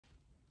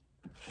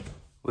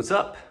What's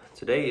up?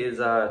 Today is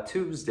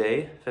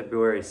Tuesday,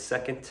 February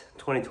 2nd,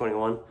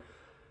 2021.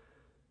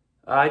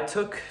 I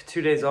took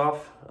 2 days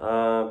off.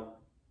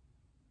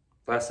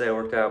 Last day I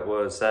worked out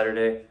was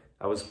Saturday.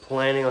 I was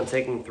planning on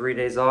taking 3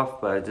 days off,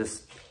 but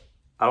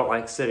I don't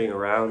like sitting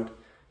around,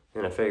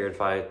 and I figured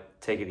if I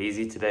take it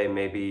easy today,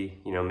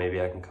 maybe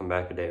I can come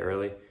back a day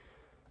early.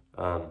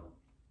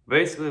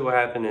 Basically what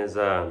happened is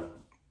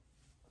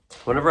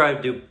whenever I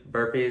do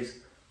burpees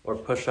or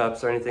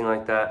push-ups or anything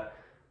like that,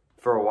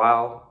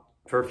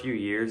 for a few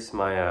years,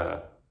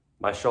 my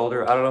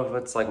shoulder, I don't know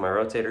if it's like my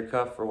rotator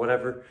cuff or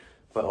whatever,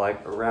 but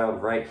like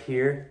around right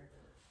here,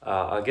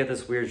 I'll get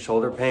this weird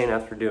shoulder pain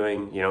after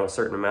doing, a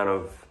certain amount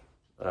of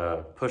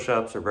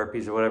push-ups or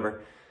burpees or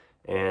whatever.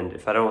 And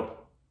if I don't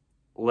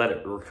let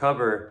it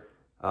recover,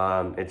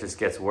 it just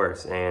gets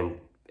worse and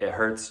it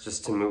hurts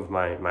just to move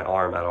my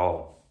arm at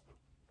all.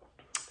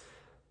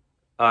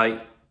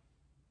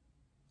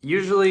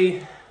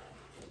 Usually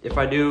if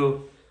I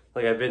do,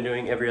 like I've been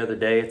doing every other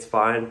day, it's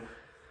fine.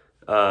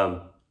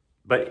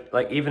 But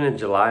like even in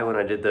July when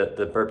I did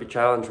the burpee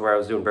challenge where I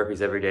was doing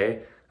burpees every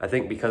day, I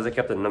think because I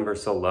kept the number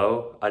so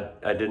low,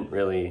 I didn't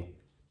really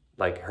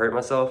like hurt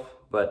myself.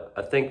 But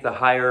I think the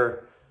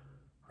higher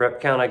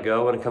rep count I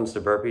go when it comes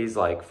to burpees,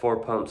 like 4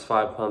 pumps,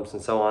 5 pumps,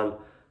 and so on,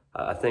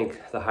 I think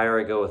the higher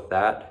I go with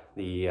that,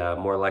 the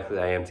more likely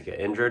I am to get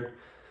injured.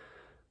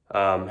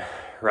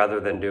 Rather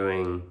than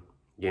doing,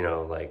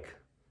 like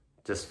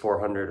just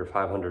 400 or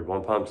 500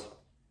 one pumps.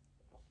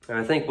 And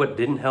I think what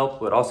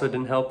also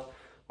didn't help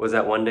was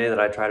that one day that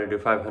I tried to do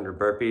 500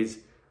 burpees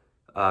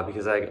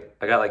because I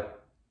got like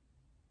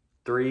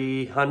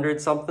 300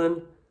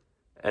 something.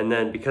 And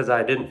then because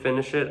I didn't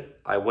finish it,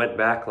 I went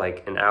back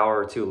like an hour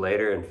or two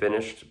later and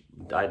finished.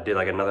 I did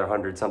like another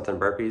 100 something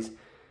burpees.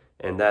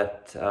 And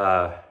that,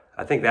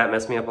 I think that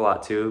messed me up a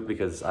lot too,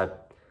 because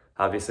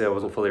obviously I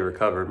wasn't fully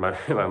recovered.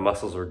 My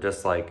muscles were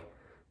just like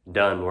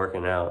done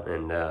working out.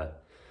 And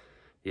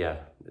yeah,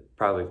 it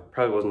probably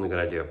wasn't a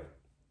good idea.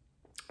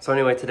 So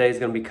anyway, today is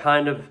going to be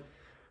kind of, I'm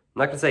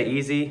not going to say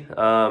easy,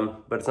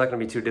 but it's not going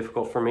to be too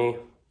difficult for me.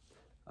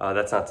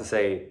 That's not to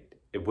say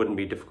it wouldn't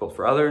be difficult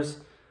for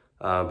others,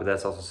 but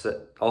that's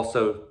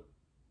also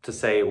to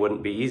say it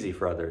wouldn't be easy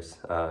for others.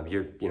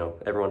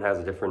 Everyone has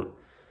a different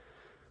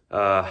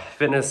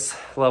fitness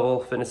level,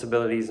 fitness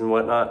abilities and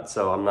whatnot,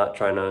 so I'm not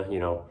trying to,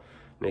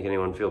 make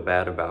anyone feel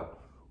bad about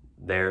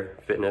their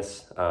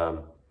fitness.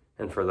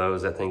 And for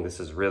those that think this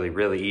is really,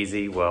 really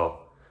easy,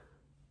 well,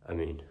 I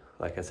mean,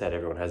 like I said,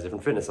 everyone has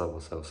different fitness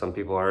levels. So some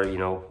people are,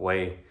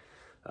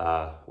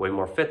 way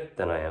more fit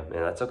than I am,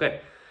 and that's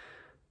okay.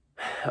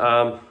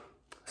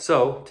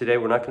 So today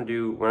we're not gonna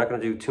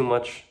do too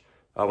much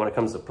when it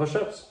comes to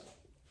push-ups,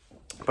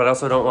 but I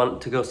also don't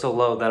want to go so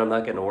low that I'm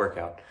not getting a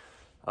workout.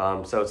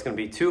 So it's gonna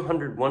be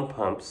 201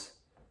 pumps,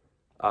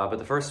 but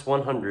the first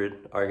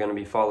 100 are gonna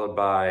be followed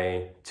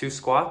by 2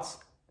 squats,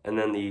 and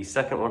then the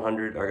second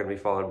 100 are gonna be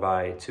followed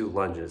by 2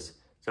 lunges.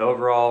 So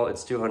overall,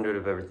 it's 200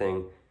 of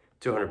everything.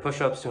 200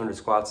 push-ups, 200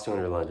 squats,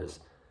 200 lunges.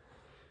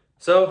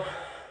 So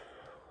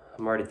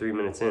I'm already 3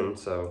 minutes in,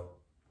 so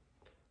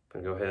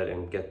I'm gonna go ahead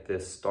and get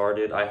this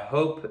started. I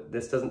hope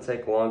this doesn't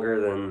take longer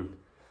than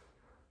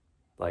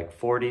like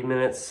 40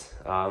 minutes.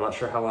 I'm not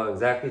sure how long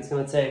exactly it's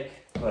gonna take,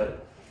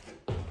 but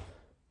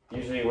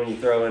usually when you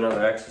throw in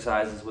other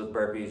exercises with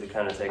burpees, it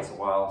kind of takes a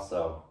while,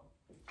 so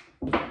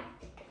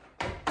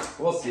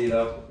we'll see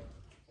though.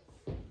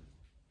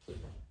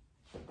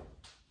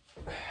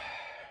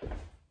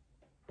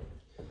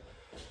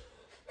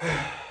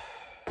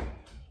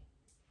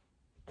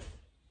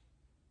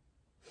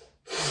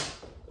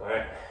 All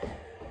right,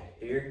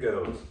 here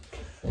goes.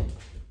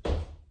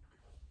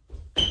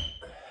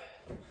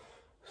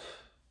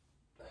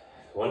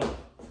 One.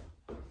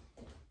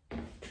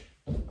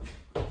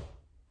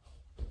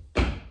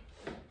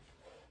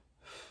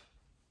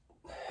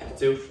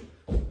 2.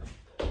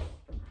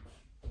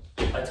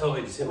 I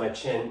totally just hit my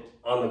chin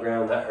on the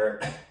ground, that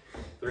hurt.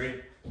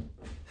 3.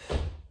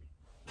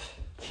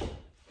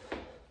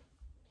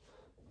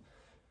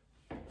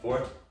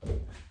 4.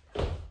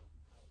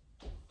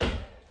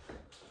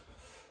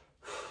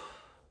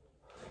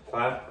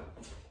 5.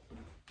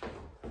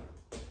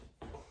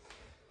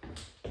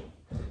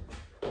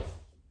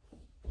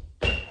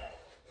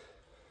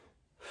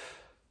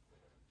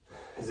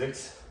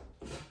 6.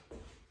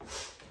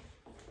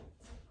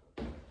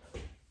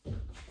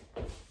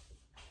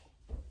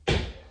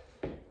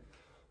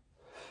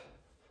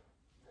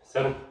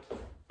 7.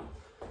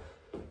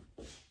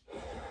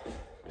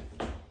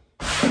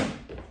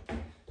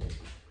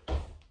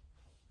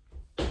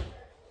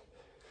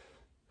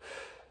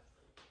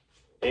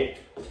 8.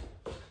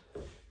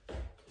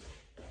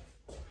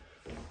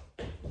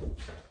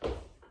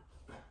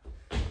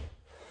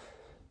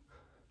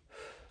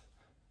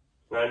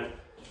 9.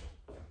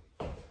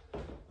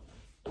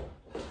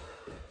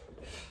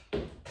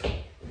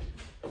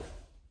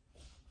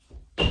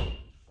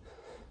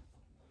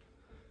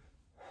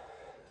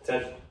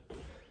 10.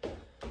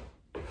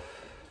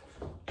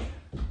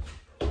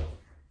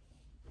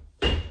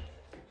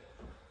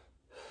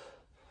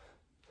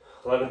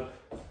 11.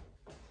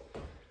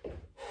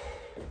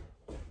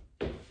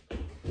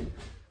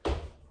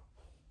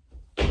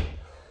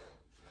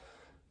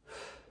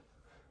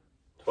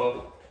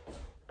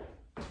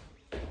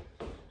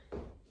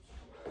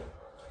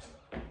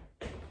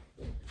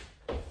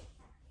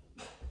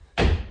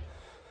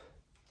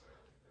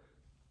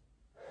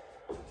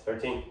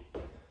 13.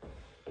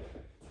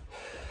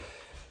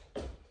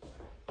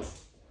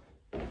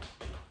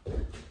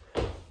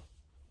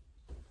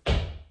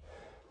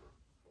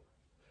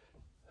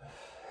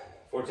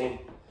 14.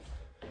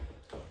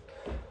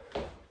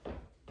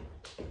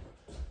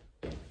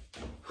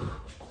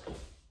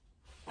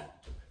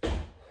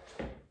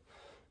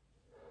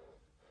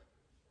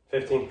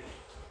 15.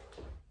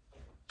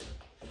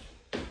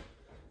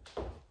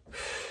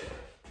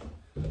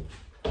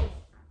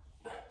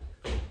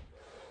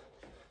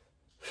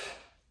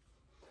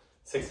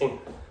 16.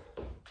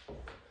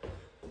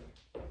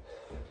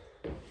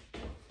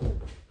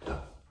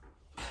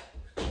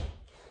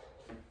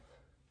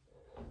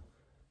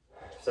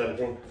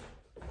 17.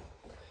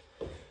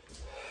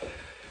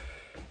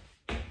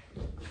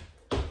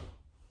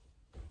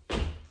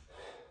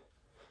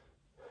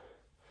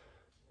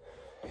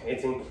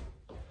 18.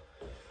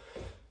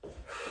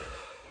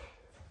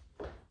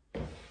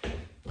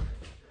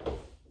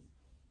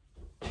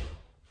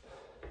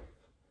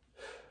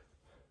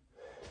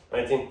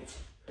 19.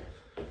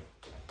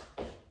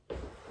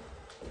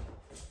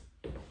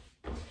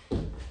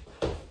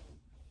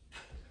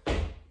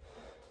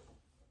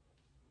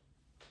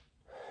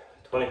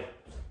 20.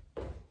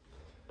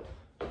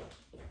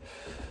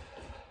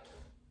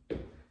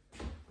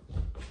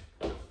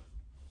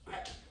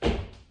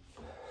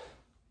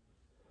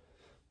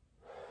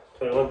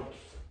 21.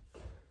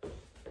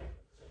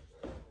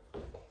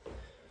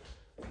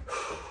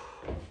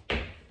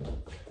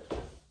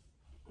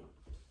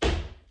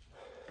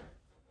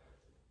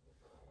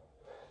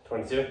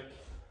 22.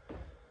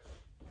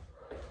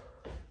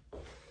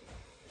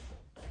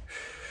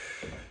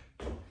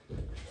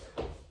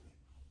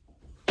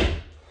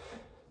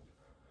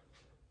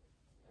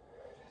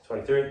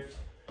 23.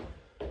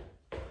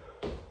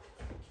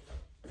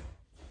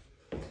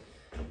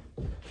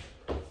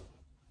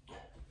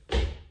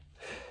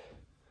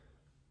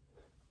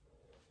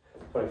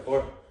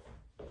 24.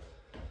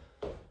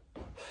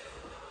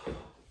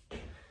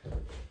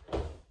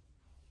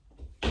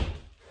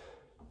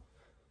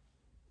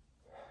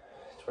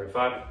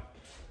 25.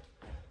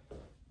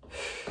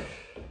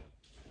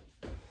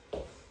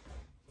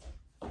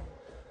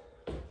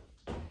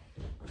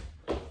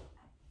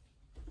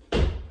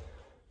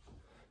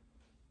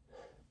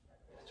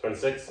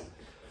 26.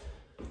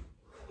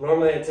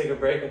 Normally I take a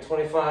break at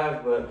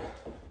 25, but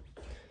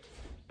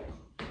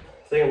I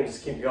think I'm gonna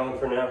just keep going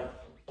for now.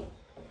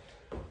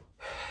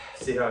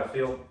 See how I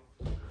feel.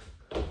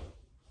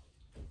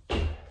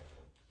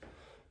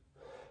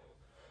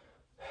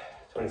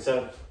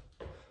 27.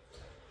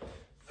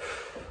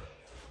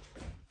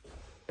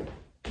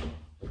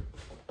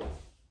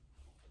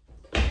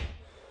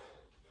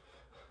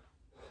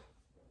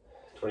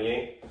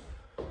 28.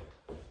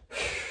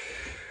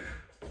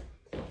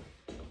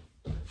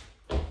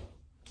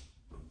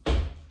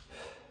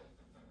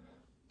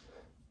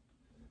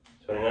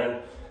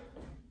 29.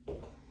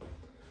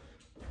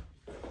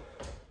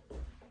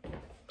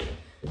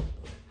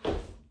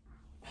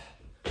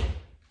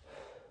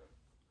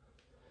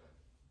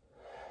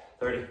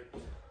 30.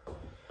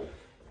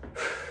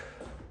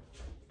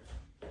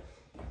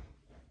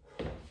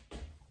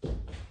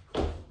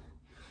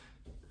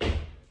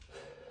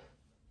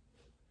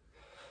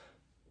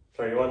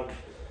 31.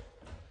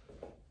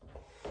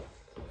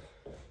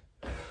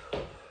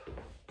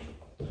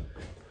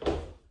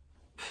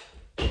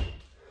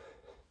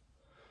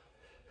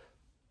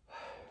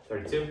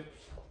 32.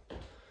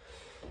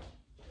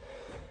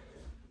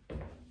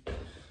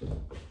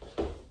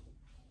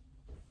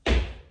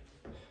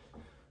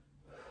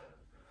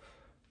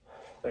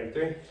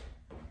 33.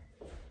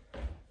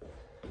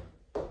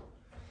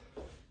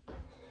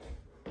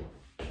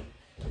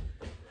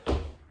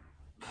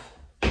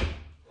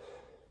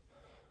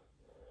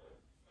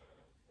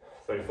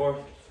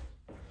 34.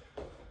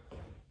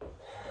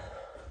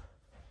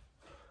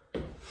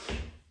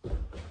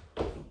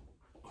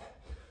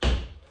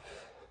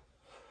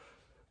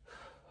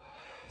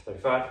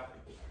 35.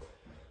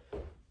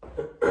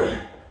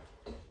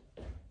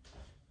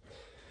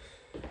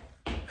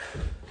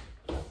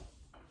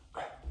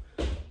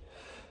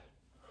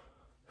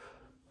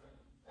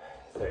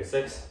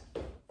 36.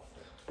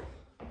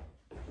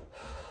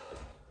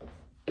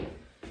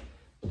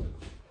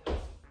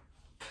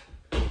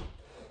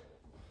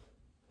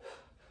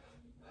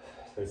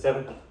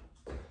 37.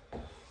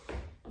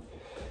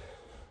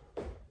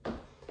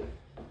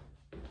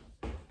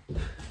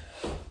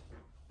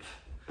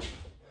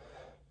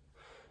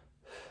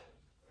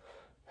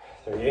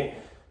 38.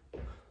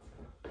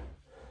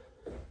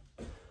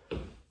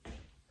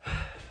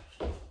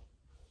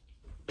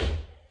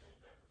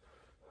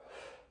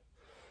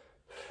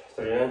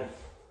 39.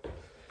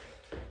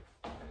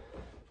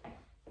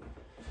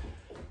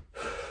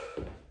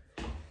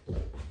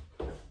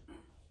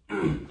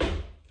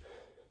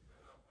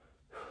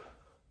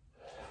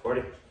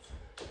 40.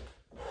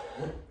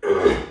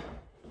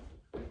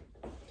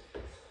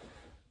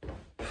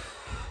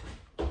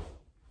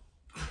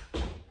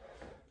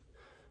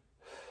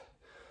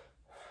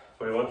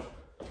 41.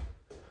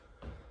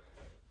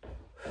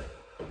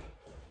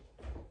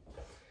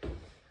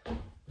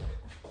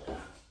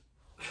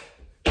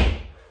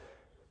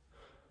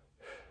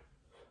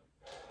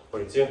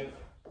 42.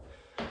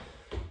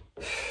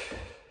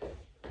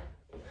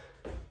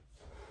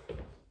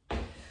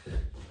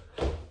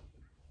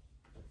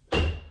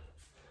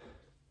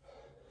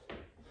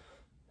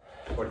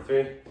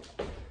 43.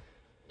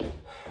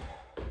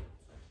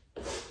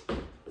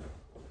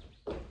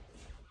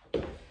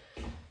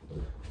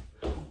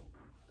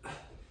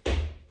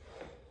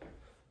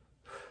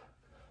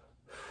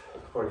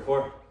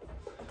 44.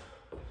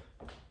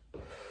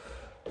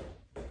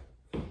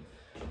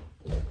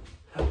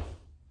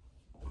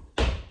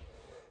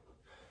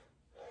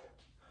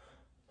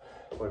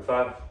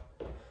 45.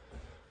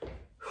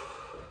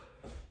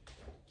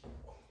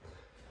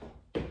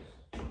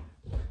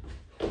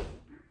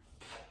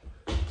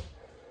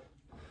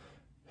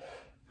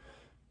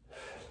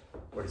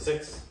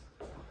 46.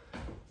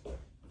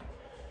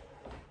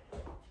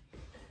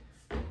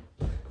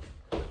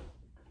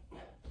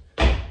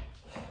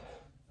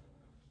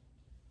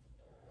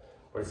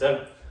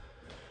 47.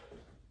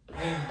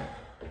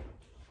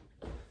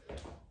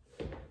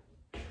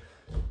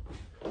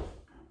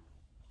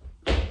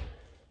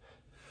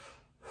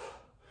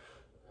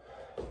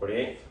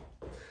 48.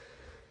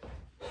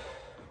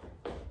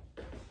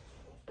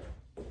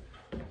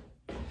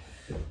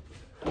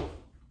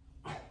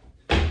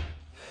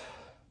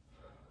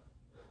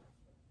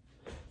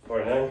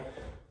 49.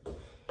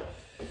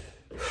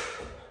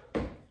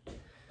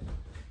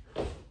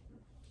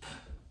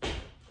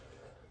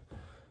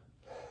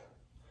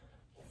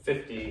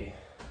 50.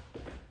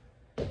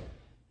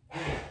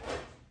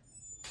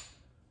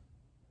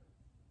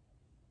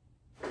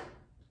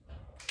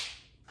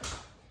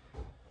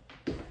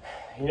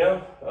 You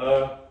know,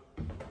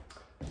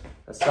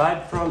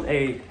 aside from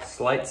a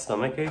slight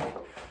stomach ache,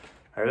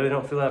 I really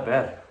don't feel that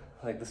bad.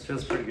 Like, this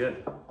feels pretty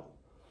good.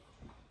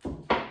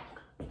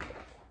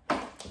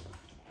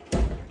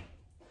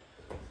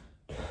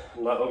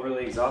 I'm not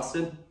overly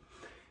exhausted,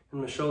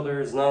 and my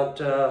shoulder is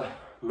not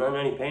in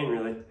any pain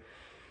really.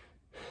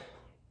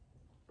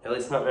 At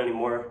least not any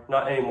more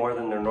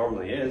than there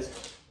normally is.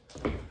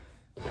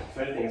 If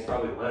anything, it's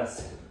probably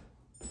less.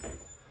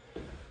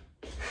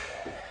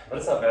 But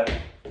it's not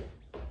bad.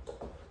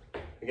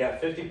 We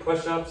got 50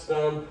 push-ups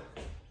done,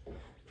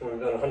 and we've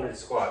done 100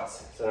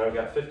 squats. So now we've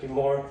got 50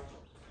 more,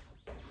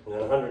 and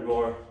then 100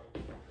 more,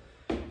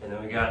 and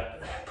then we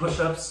got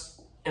push-ups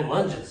and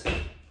lunges.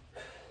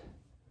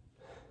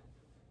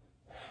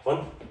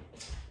 1,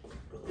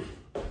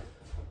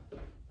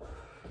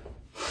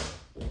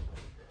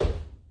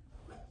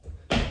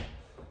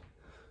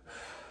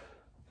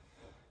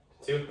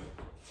 2. You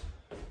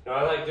know,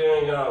 I like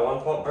doing 1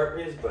 pump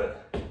burpees,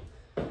 but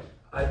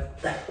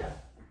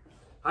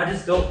I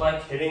just don't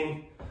like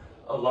hitting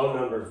a low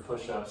number of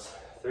push-ups.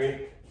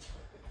 3,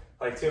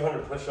 like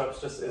 200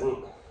 push-ups just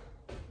isn't,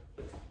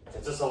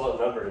 it's just a low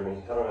number to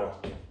me. I don't know.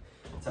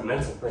 It's a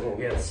mental thing, I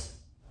guess.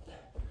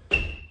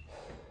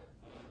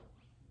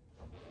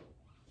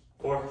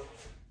 4.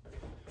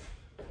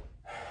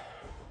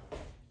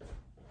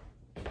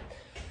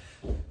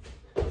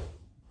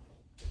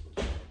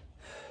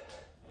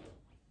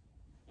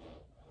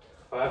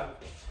 5.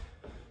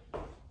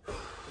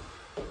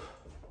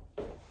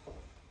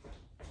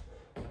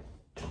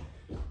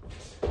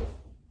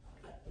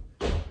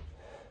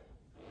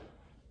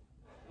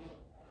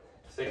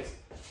 6.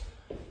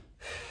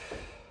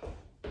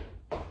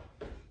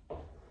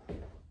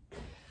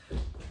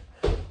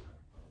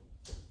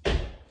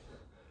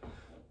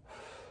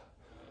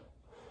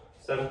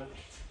 7.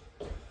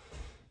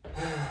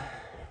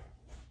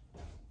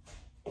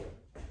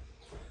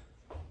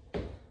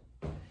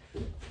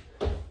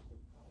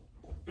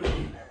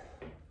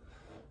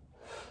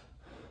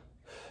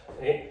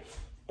 8.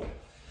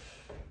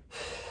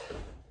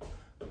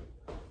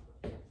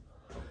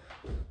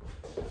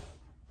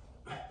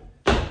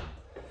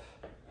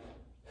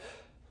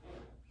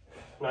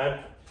 9.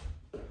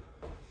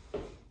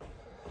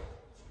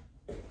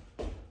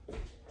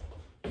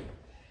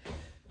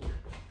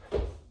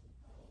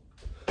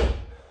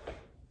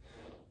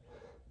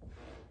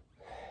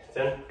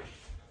 10.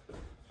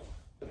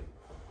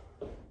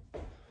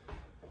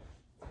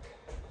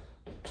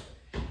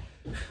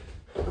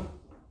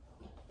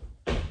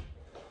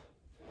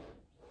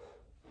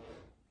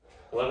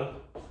 11.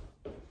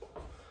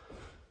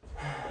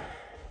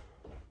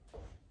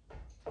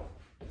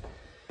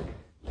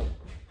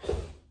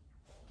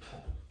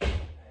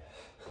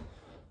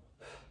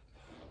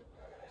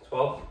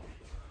 12.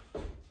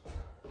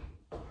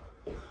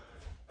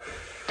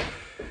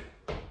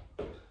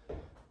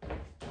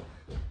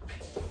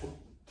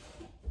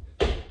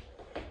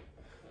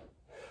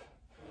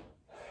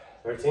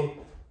 13.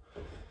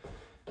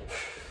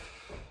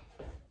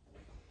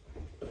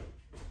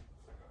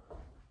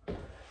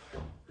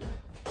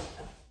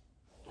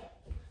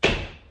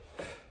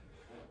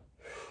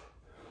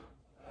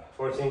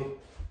 14.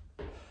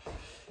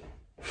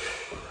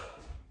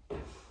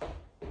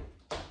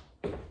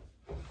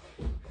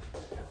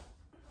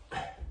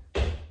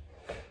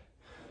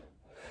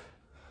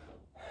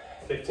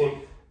 15.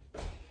 16.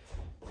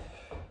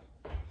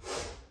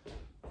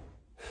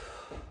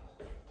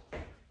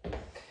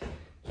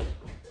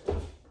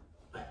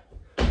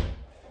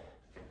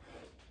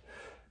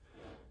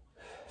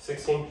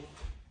 16.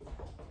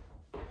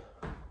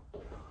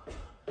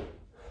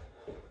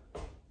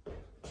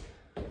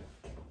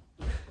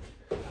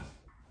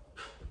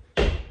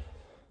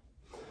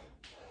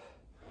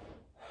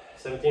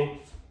 17.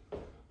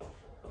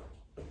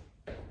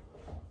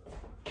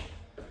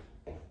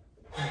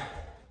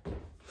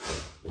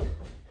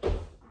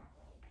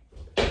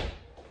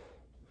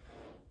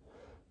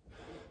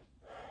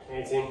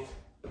 18.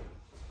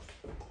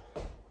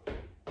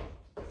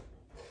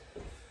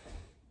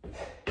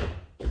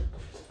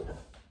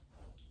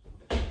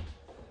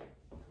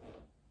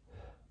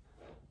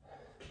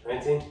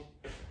 19.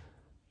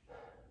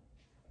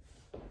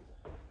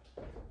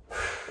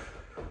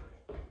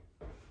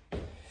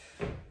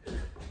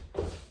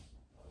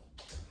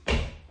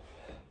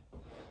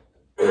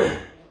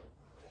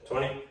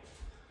 20.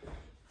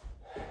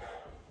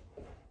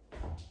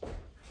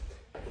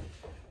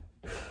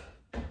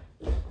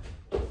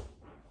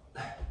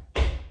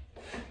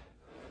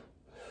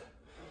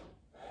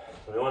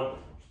 21.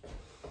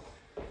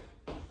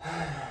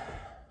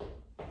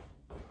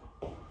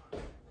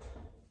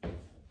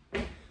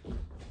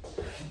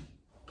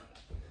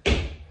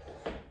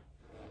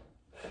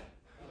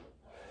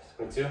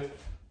 22.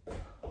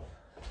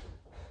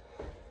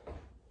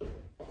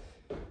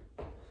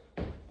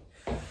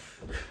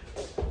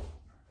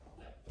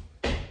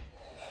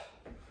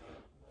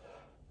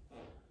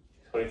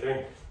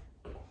 23.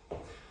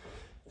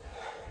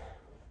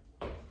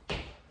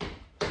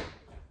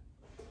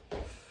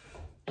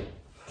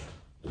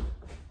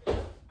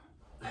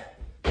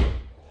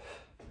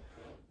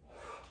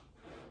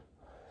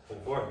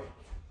 24.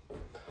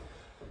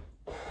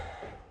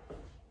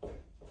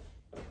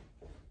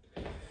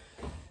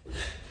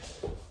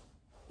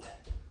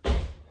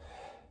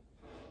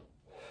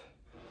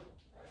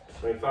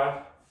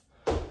 25.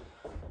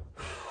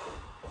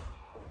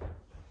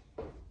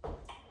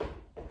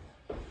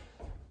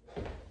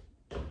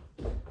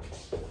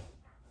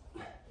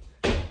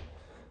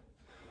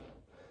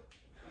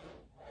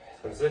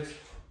 26.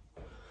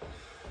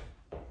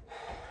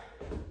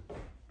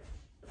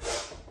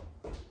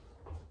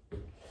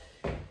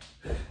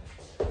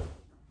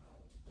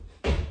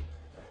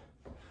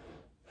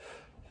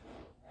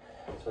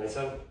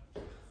 27.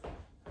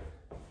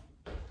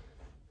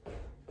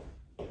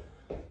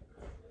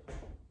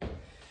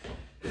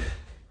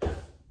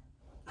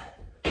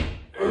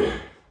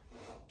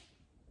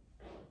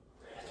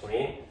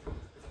 28.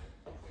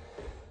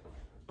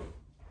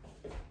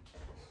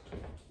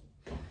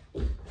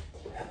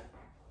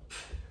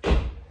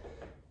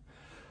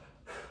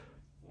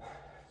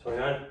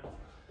 29.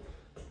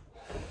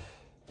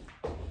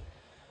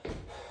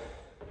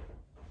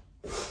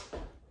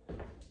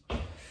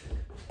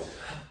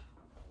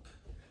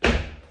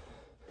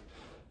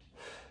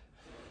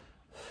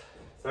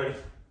 30.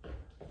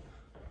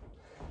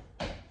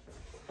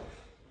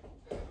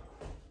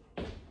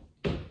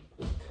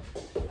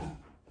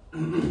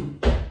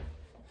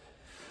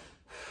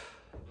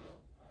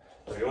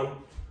 31.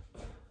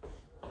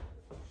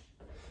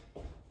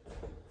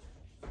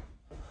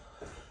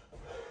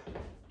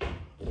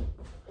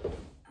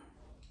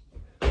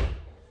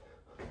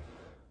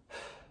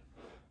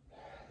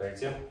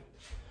 32.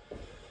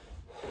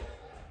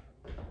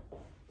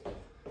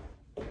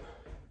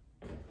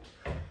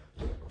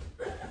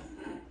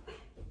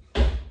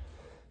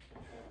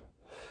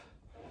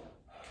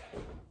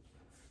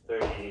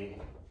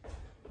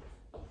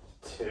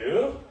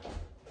 32.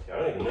 I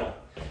don't even know.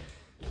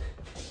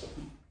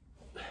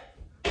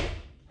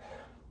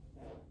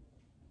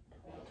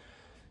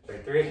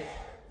 33.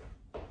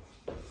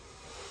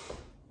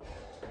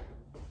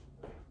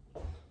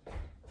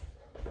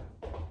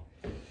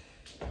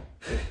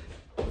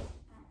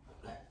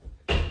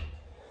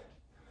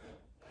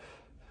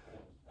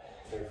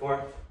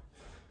 34.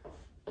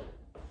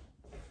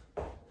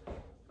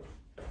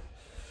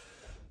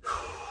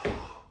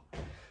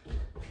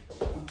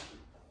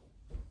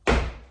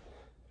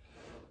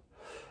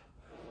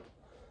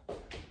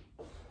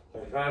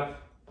 35.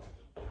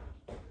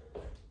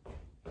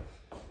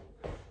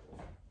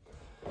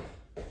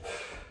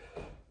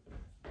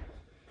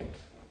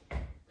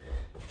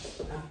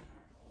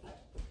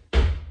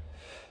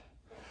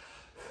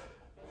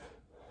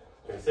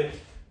 36.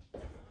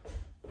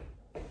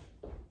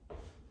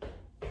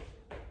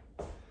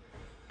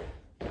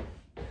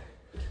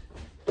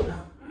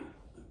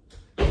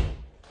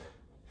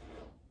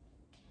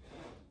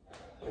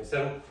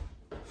 37.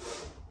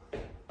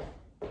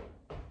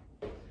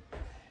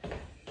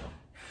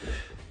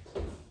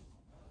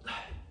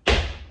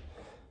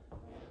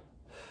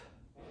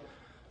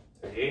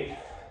 38.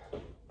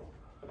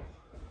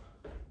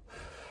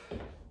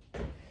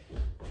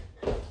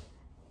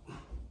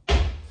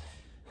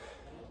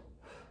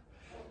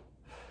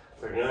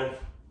 39.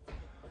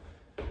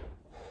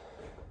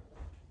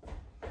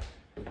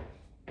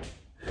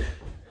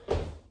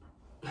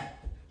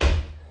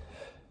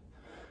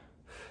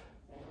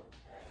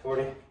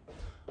 40. 41.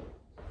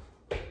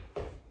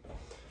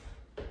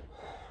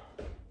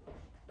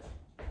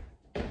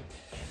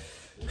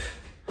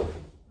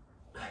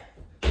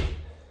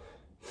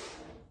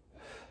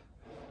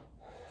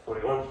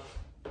 41.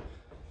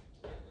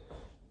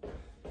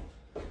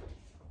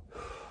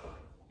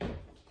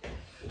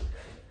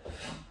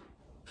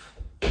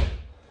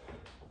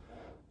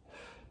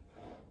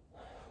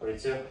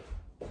 42.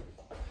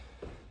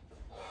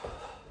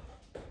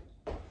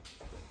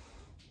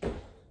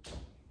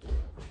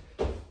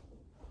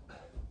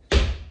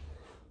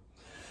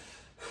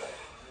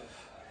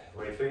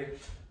 43.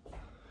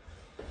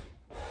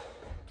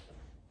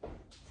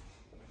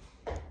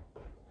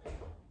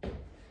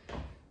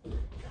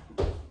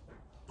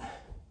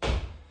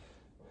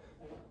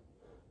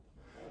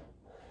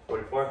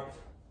 44.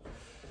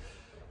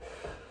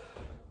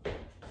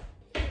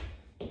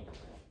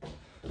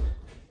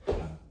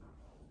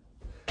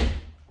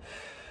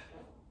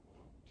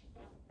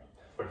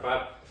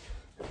 45.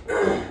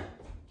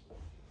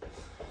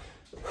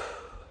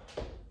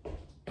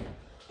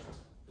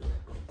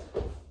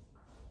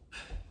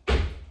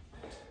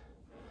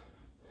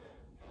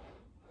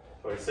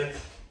 46.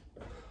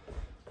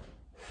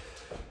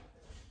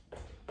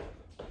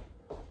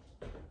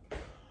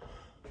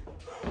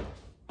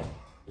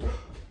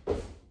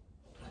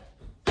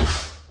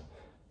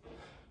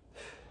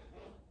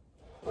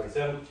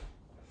 47.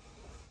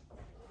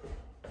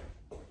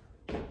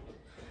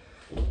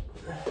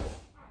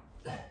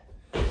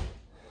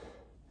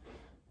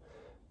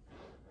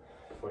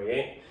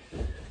 48.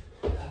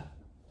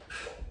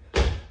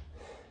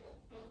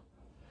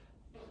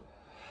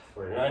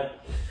 49.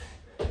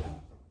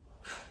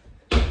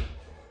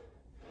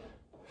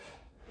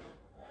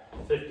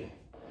 50.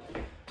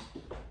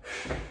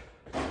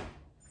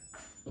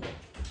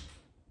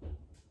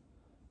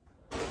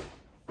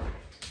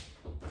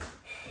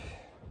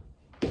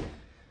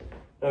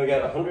 Now we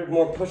got 100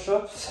 more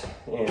push-ups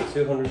and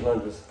 200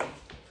 lunges.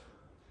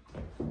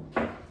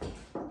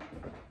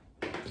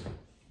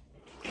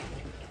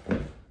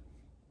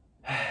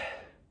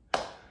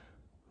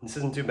 This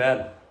isn't too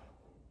bad.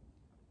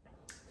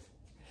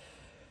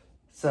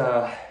 It's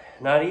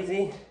not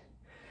easy,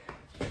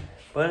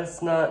 but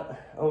it's not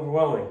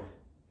overwhelming.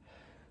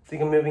 I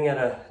think I'm moving at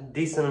a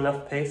decent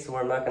enough pace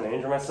where I'm not going to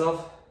injure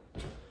myself,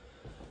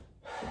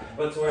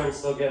 but to where I'm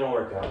still getting a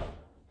workout.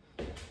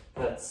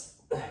 That's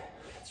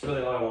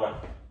really all I want.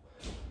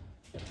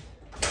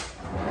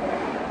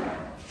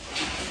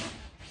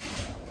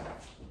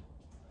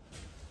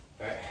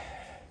 All right,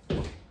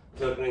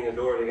 just opening the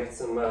door to get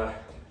some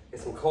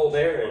cold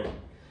air in.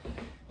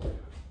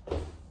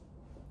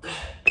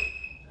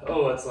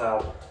 Oh, that's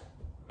loud.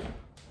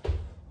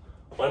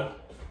 1.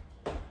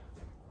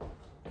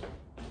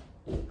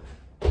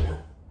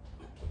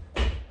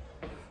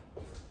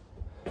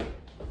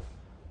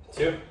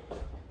 2.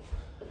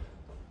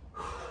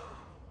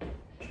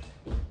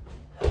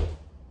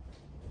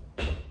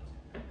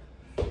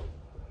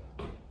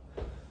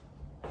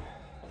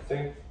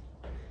 3.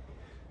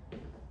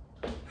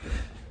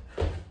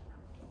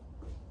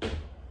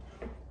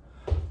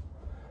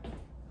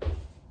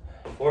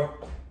 4.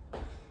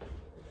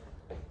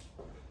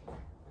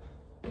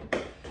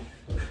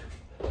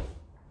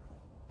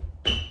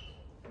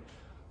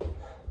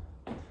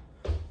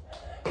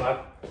 5.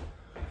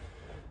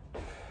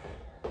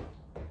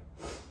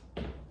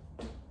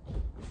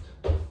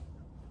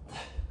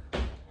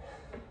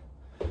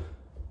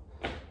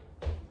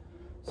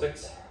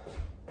 6.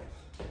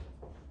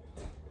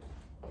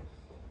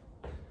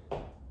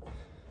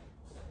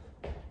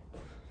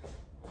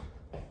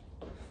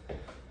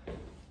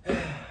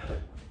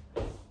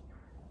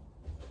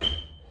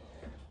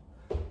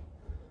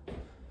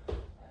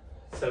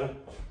 7.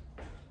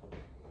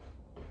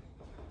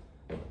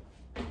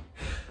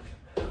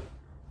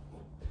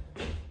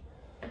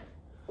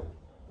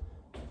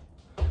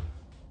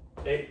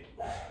 8.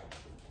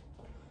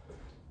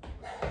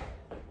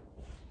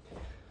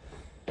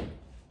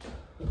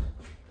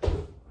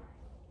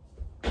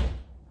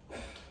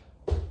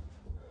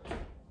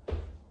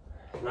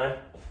 9.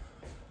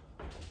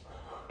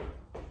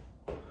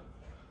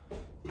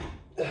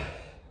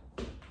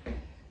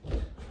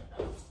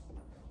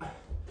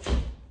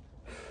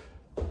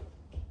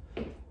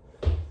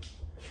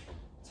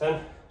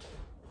 10.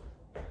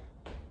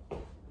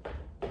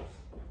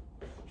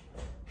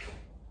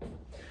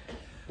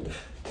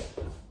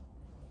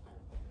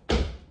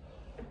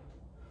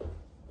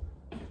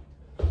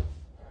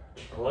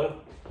 11.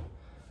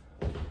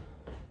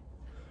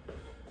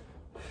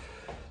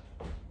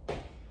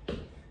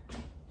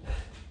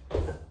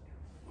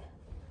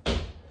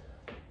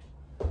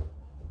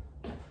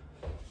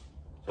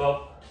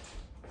 12.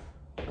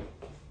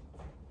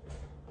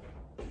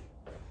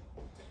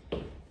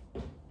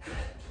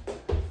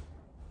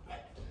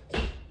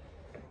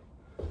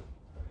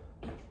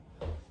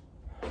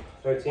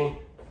 13.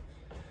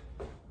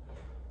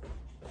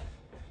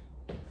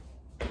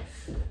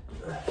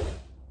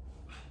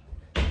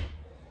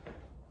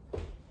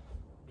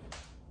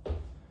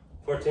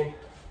 14.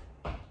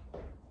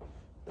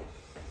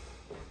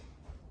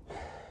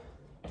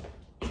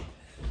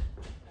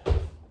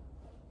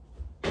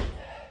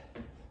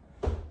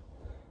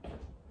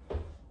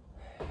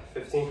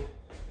 15.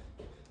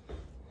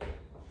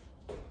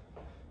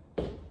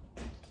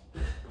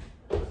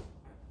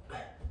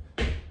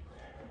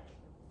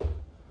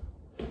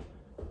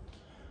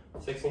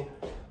 16.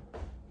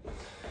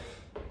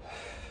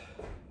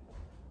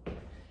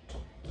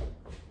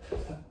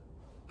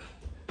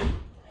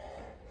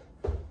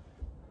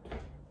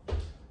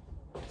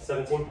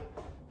 17.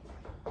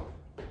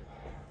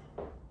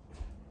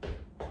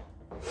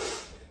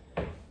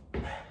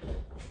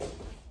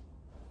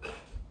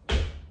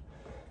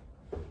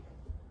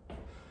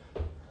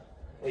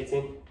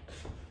 18.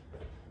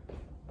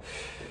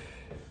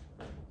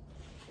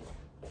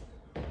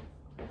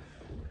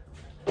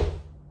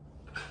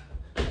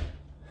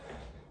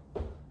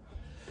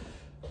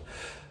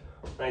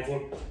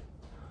 19.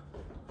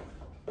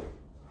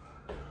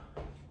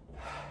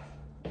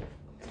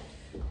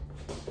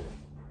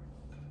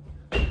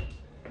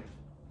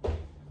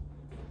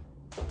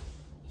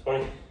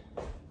 20.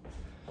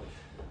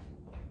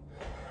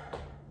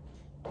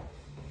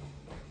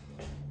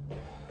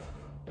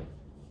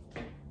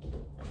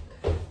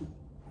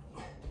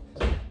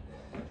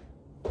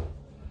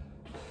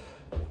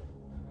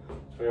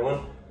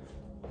 21.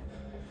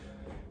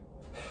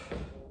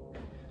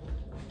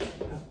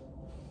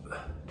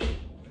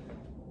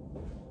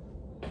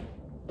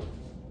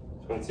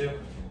 22.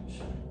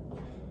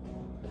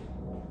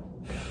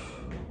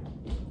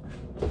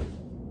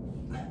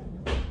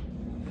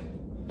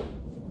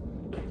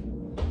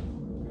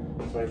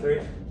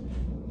 23.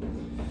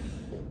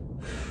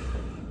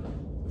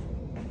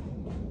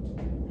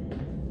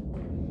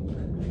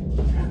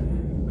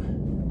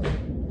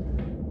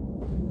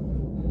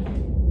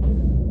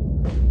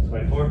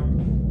 24.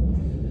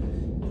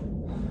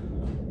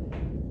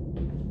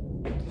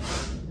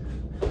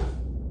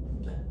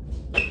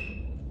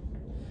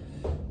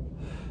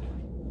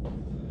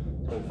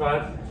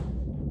 25.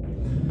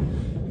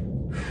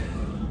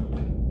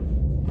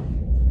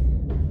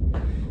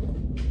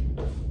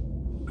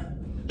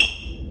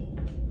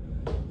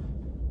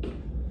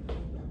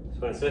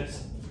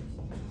 26.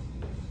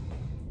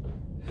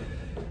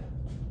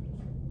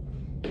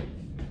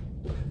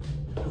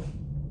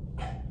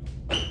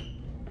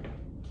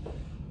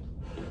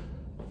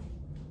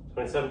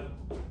 27.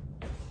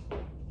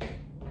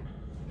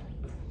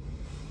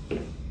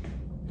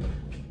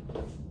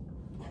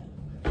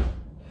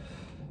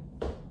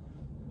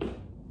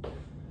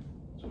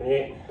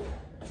 28.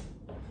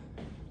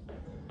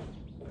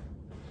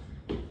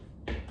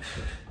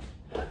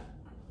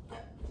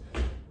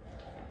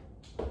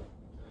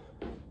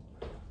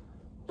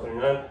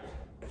 29.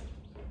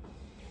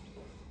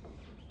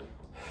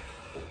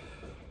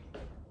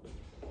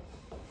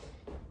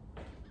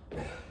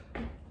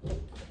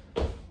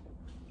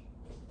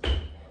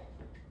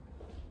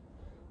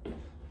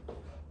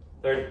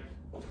 30.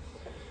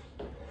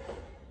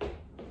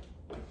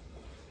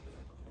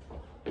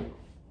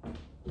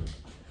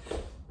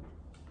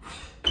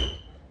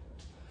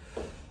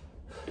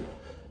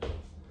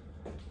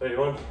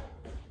 31.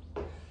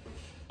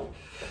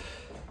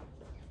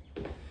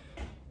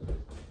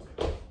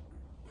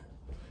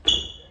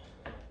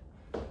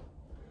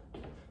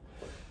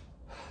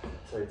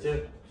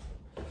 32.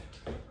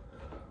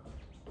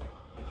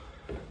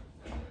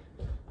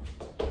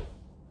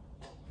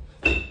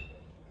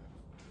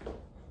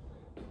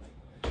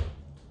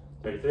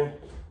 33.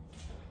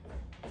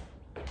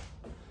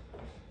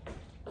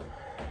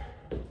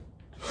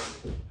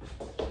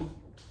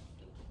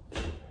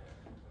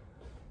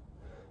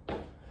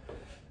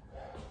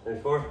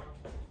 34.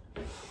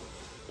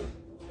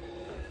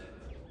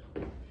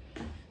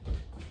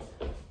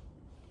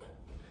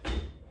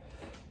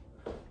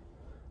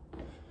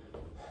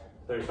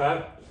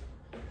 35.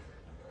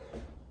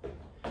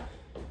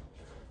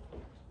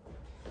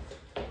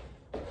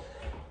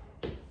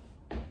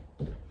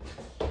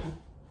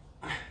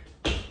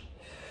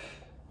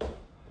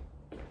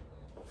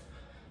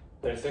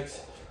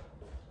 36.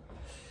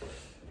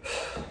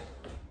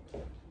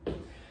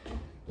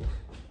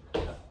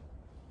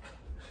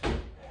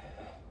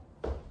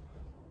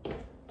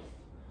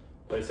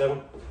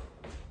 37.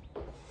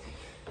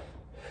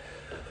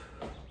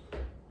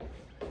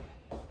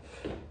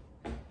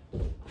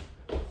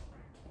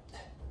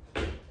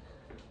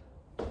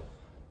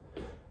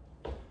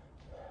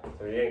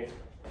 38.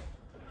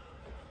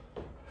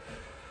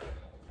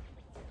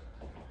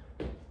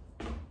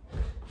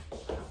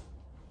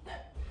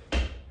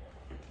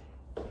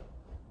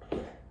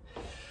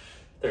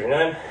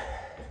 39.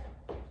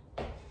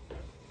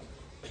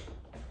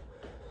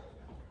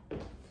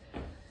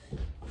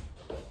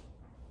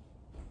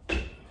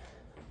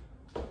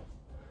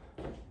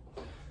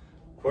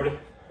 40.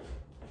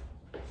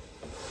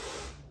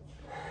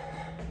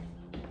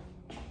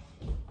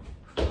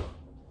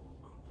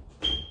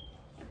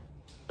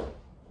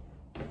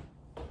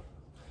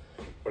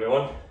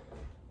 41.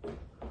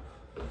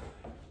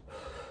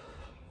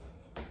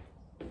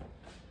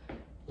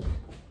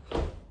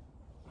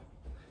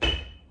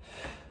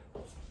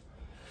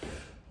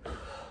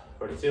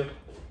 42.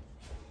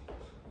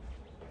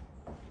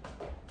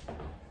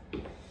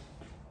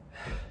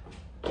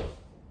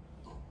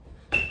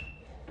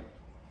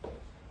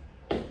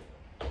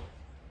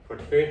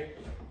 43.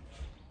 44.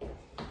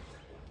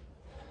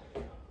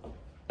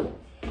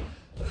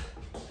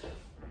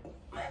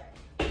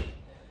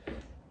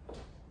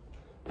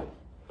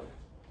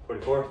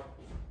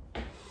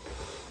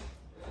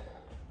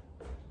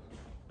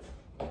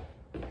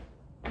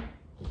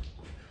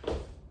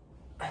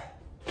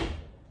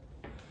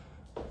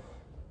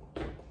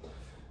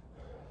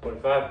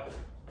 25.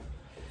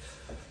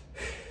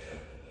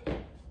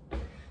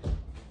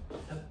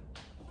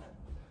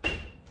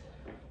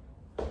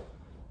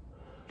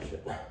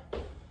 Shit.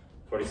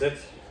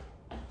 46.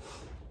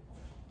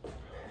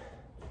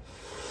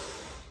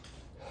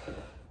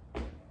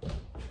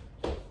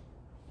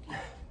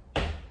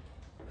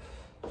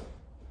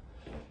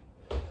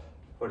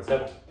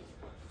 47.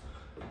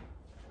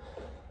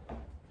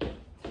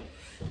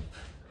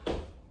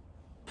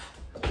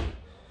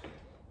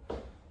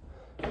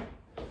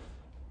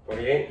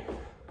 48.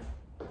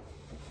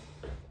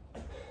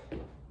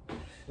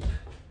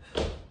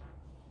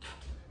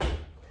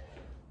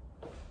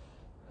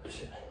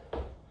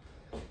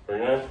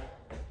 49.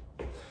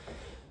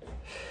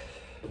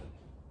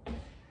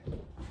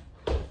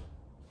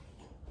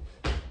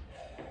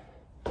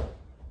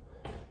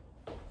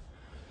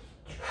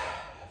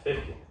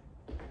 50.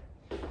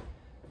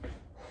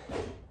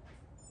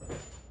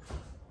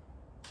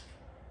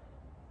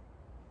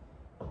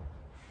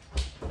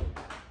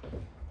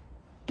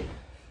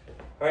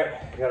 All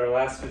right, we got our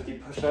last 50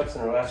 push-ups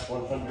and our last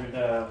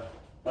 100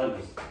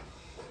 lunges.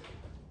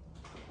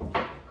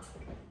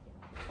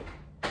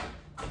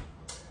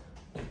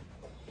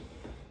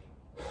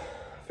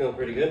 Feeling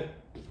pretty good.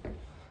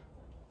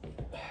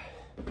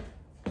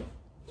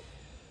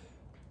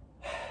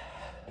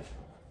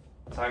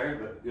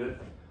 Tired, but good.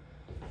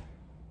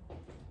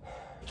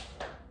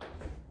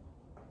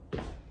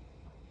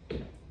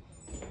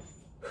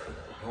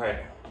 All right.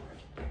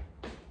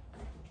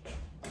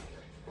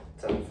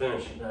 Time to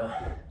finish it now.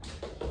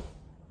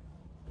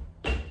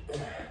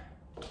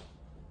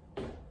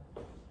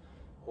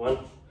 One.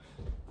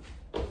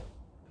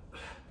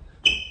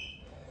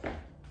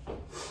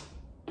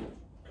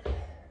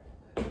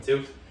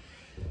 Two.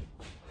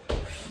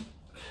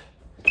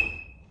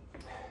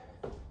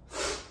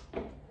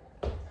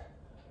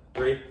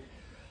 Three.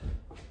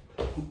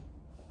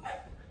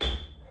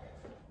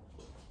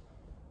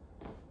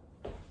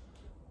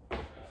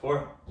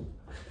 Four.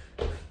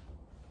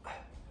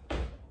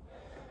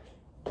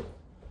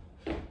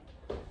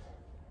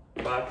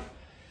 5.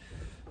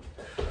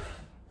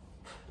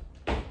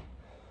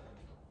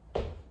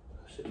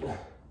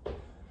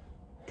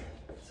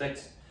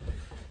 6.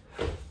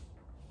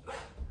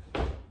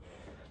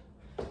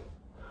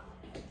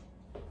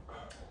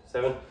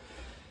 7.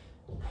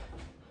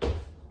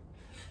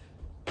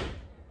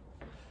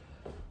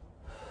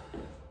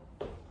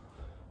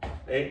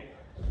 8.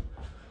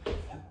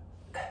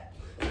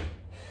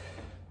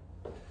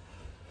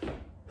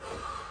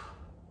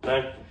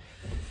 9.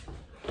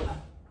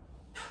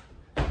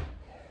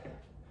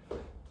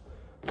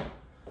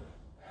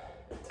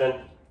 10.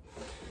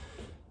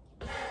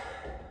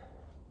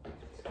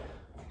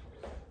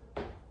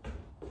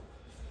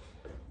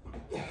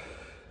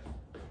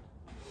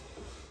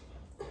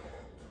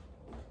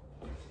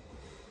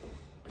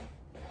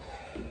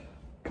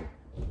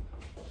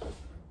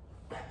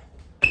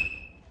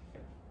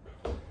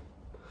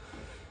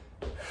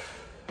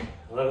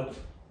 11.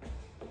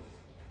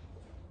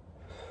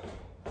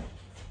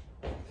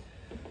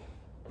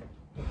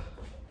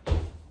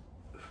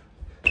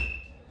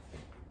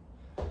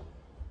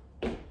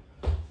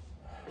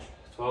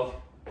 12.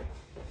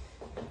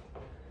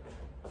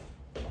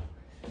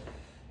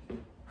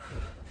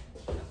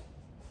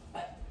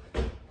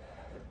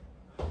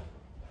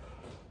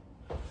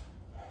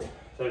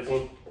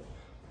 13.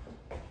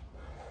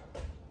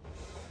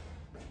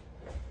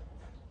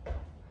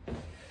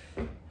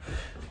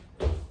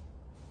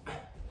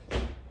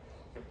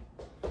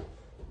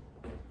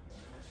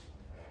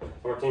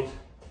 14.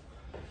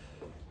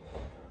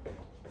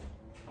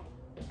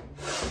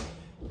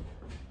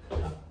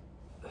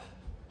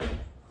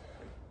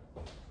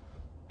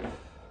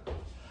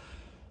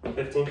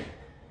 15.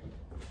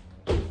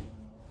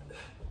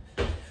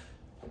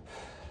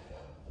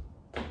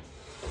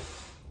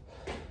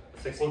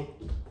 16.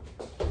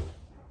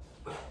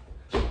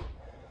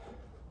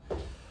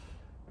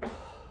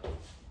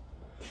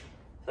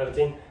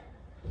 17.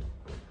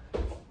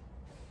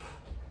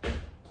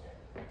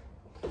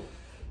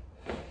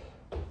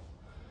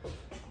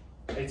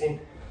 18.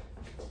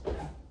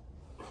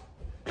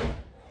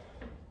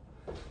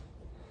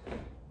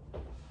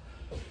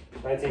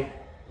 19.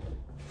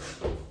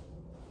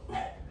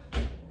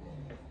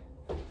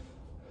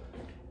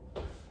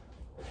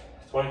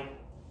 20.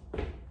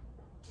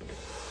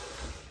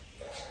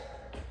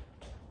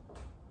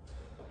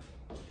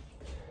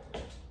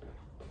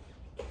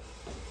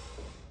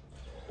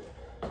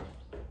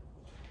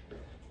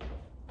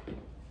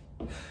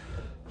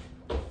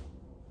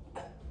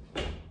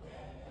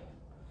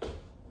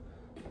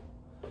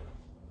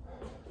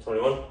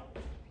 21.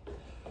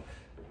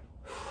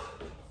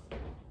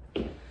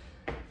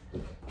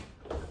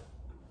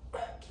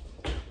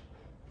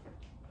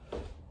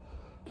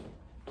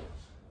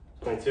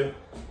 22.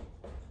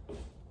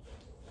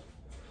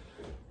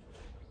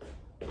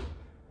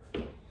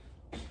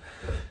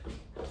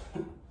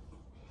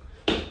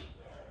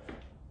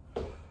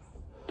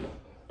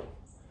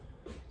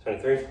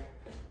 23. 24.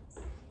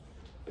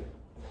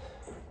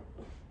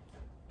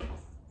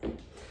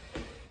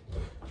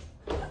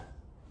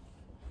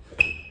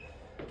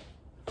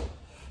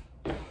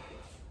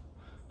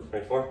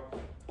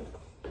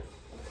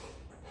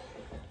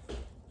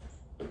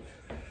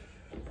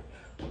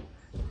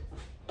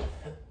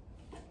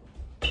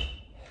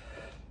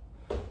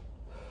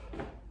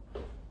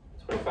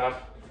 25.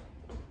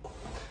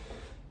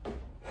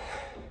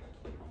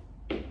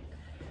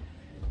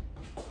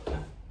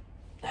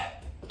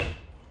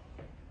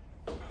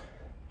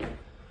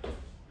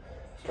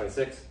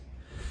 26.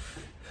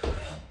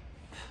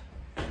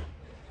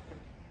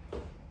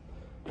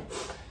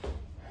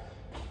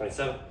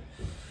 27.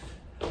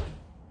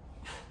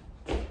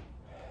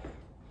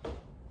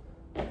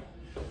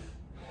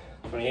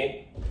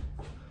 28.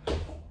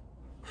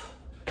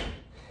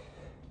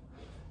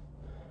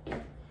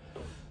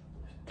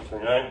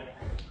 29.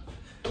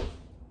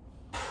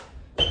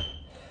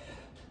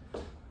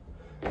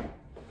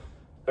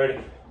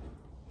 30.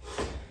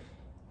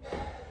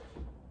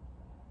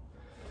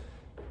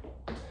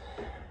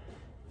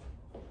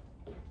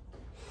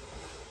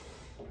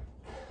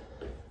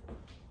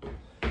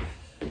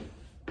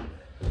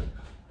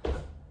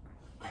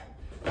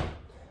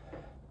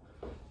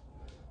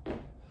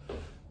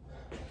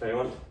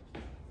 31.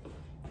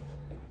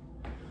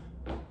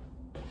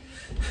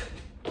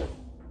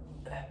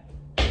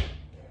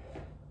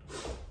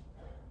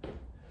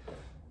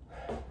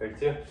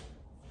 32.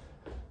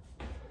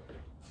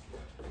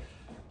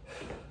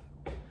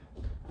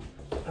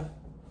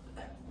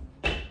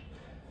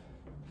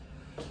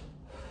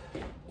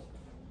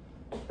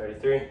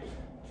 33.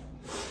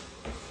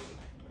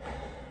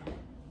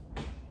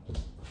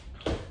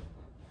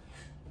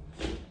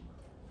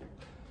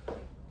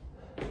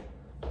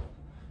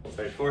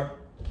 34.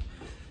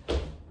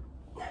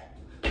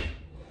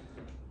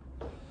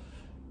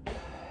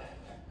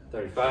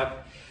 35.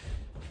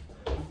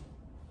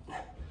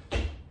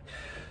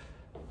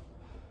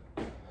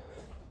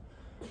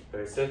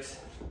 36.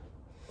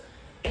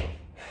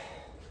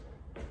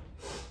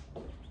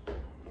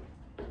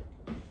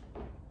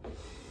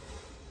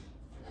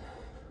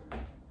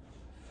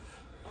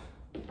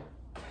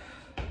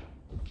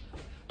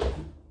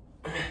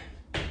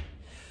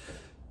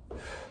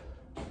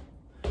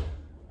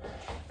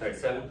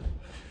 37.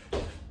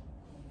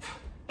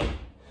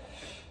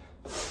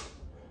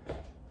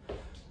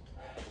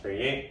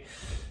 38.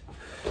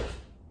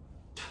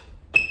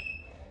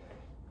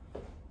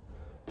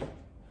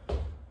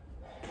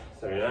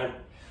 39.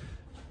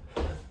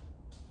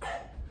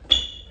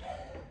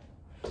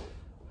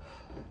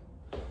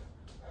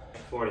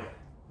 40.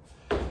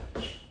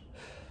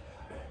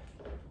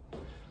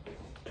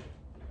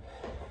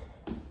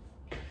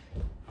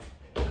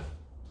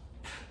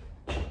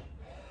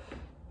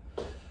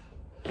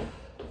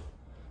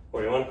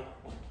 41.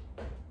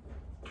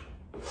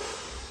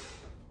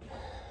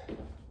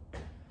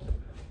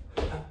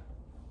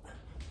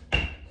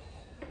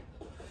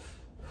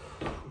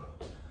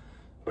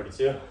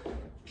 42.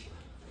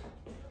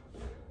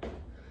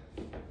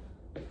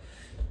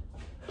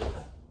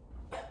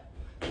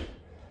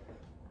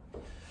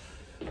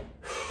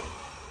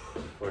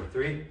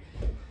 43.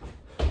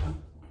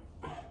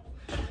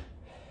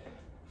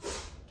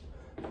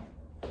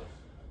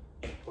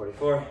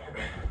 44.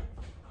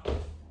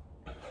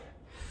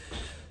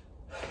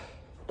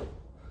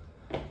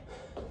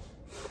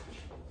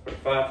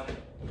 45.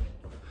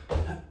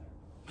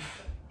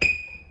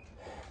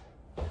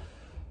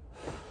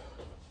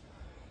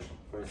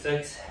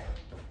 46.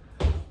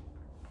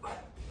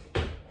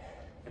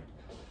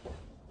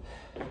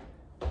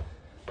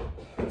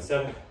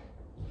 47.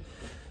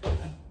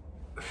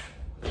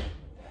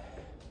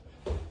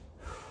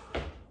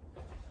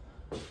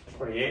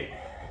 48.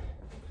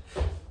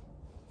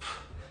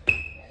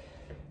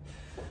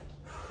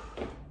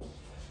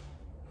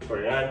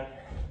 49.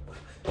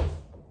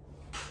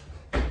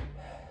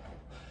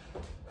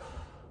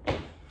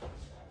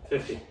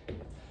 50.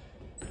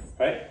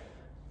 Right?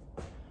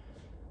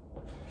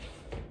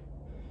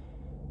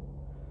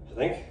 I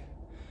think.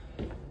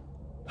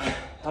 I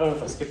don't know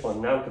if I skipped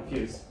one. Now I'm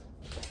confused.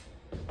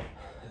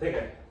 I think I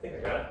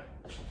got it.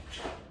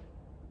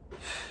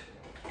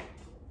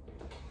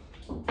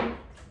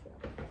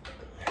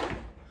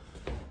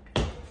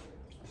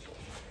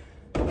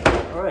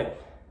 All right.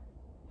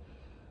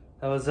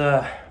 That was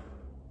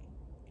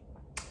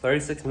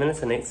 36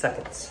 minutes and 8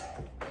 seconds.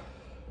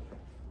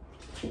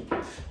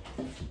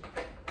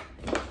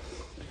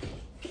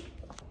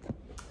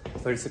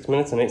 "36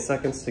 minutes and 8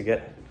 seconds to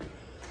get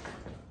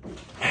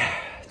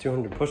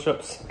 200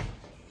 push-ups,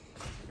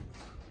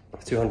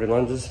 200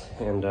 lunges,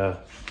 and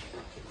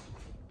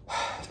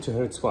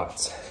 200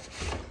 squats."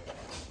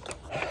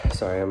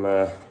 Sorry, I'm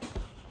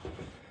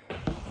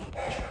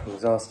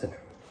exhausted.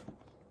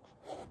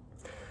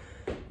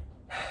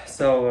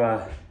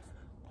 So,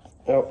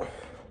 oh,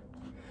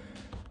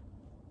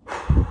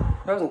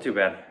 that wasn't too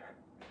bad.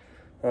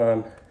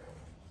 I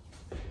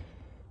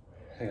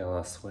got a lot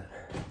of sweat.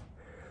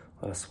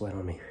 A lot of sweat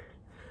on me.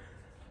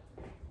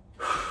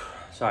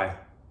 Sorry.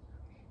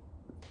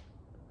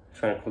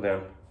 Trying to cool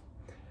down.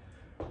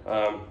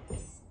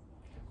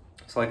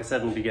 So like I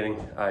said in the beginning,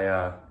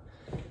 I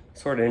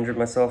sort of injured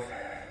myself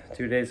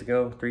 2 days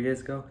ago, 2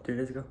 days ago,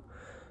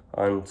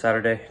 on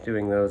Saturday,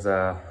 doing those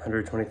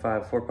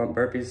 125 4-pump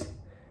burpees.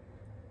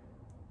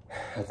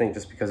 I think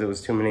just because it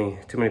was too many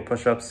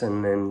push-ups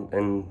in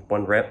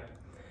one rep.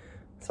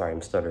 Sorry,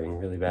 I'm stuttering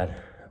really bad.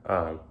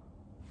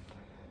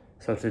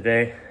 So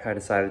today I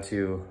decided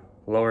to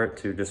lower it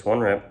to just 1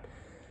 rep,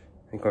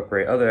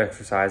 incorporate other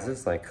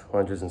exercises like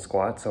lunges and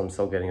squats, so I'm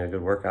still getting a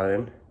good workout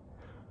in,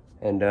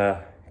 and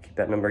keep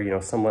that number, you know,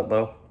 somewhat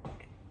low.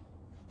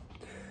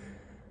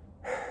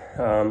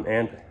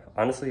 And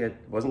honestly, it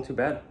wasn't too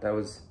bad. That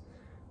was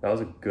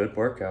a good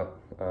workout.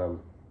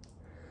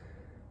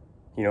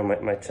 You know,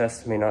 my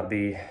chest may not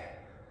be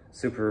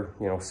super,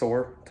 you know,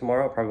 sore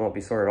tomorrow. Probably won't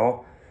be sore at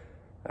all.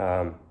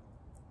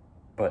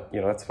 But,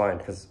 you know, that's fine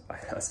because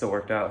I still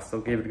worked out. I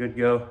still gave it a good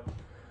go.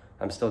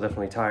 I'm still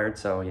definitely tired,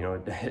 so, you know,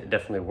 it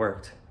definitely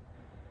worked.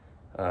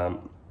 My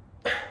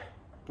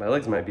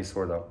legs might be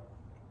sore, though.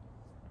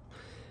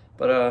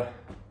 But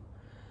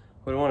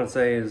what I want to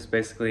say is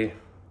basically,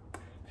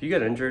 if you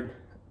get injured,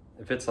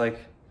 if it's like,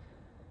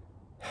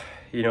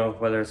 you know,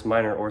 whether it's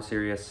minor or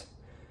serious,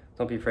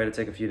 don't be afraid to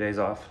take a few days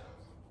off.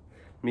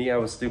 Me, I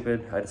was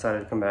stupid. I decided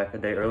to come back a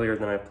day earlier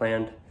than I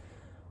planned.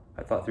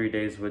 I thought 3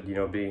 days would, you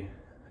know, be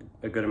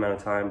a good amount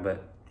of time,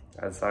 but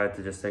I decided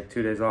to just take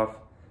 2 days off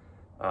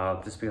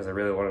just because I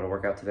really wanted to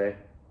work out today.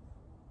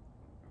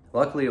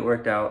 Luckily, it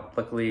worked out.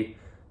 Luckily,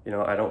 you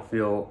know, I don't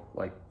feel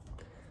like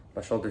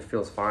my shoulder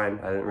feels fine.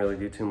 I didn't really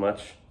do too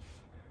much.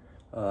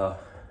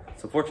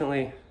 So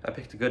fortunately, I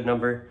picked a good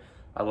number.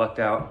 I lucked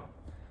out,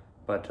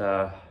 but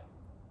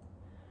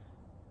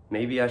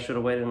maybe I should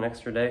have waited an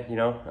extra day, you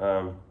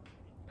know,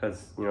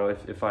 because, you know,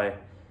 if I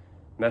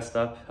messed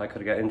up, I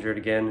could have got injured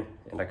again,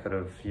 and I could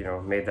have, you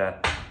know, made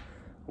that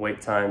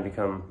wait time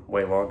become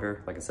way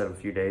longer. Like instead of a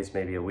few days,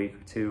 maybe a week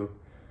or 2.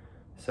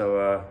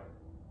 So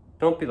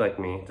don't be like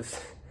me.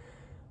 Just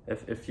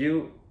if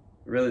you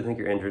really think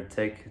you're injured,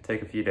 take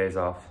a few days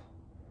off.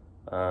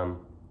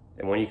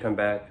 And when you come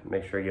back,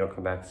 make sure you don't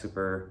come back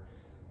super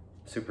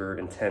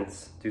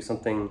intense. Do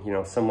something, you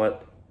know,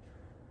 somewhat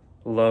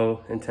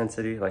low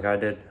intensity like I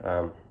did,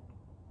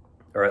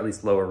 or at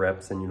least lower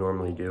reps than you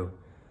normally do.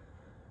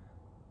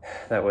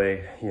 That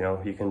way, you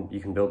know, you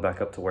can build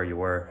back up to where you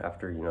were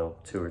after, you know,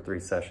 2 or 3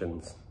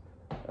 sessions,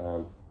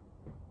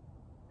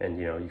 and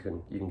you know, you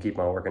can keep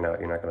on working out.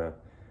 You're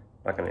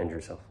not gonna injure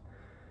yourself.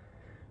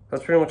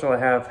 That's pretty much all I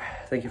have.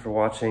 Thank you for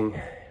watching.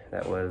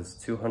 That was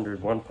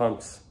 201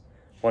 pumps,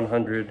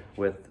 100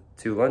 with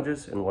 2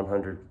 lunges, and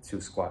 100 with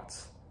 2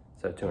 squats.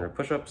 So 200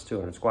 push-ups,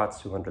 200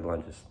 squats, 200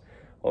 lunges.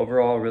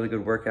 Overall, really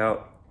good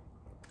workout.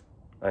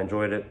 I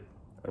enjoyed it.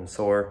 I'm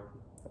sore,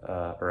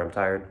 or I'm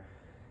tired.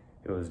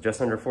 It was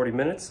just under 40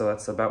 minutes, so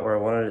that's about where I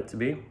wanted it to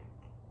be.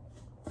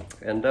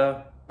 And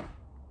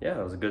yeah,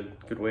 it was a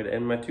good way to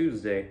end my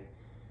Tuesday.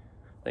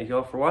 Thank you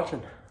all for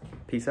watching.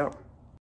 Peace out.